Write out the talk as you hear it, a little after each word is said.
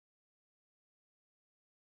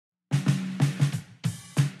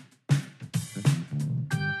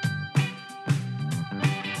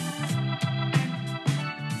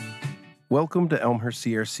Welcome to Elmhurst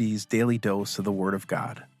CRC's Daily Dose of the Word of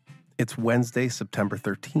God. It's Wednesday, September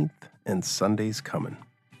 13th, and Sunday's coming.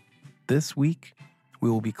 This week, we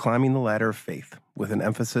will be climbing the ladder of faith with an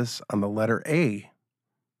emphasis on the letter A,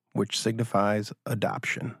 which signifies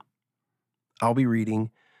adoption. I'll be reading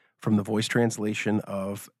from the Voice translation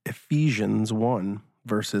of Ephesians 1,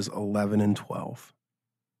 verses 11 and 12.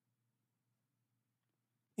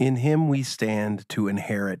 In him we stand to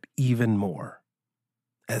inherit even more.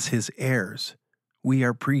 As his heirs, we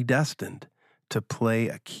are predestined to play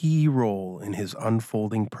a key role in his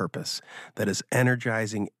unfolding purpose that is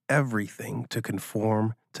energizing everything to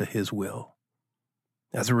conform to his will.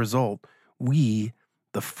 As a result, we,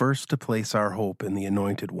 the first to place our hope in the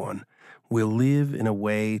Anointed One, will live in a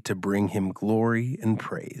way to bring him glory and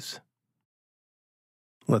praise.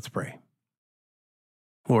 Let's pray.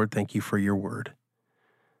 Lord, thank you for your word.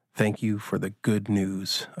 Thank you for the good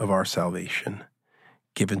news of our salvation,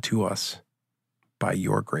 given to us by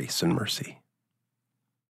your grace and mercy.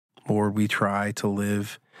 Lord, we try to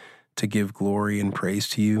live to give glory and praise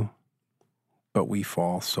to you, but we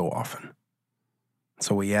fall so often.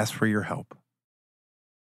 So we ask for your help.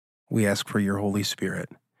 We ask for your Holy Spirit.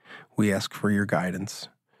 We ask for your guidance.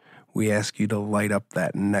 We ask you to light up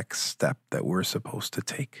that next step that we're supposed to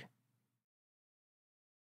take.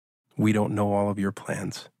 We don't know all of your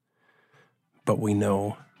plans, but we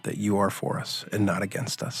know that you are for us and not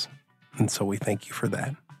against us. And so we thank you for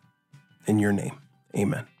that. In your name,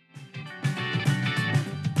 amen.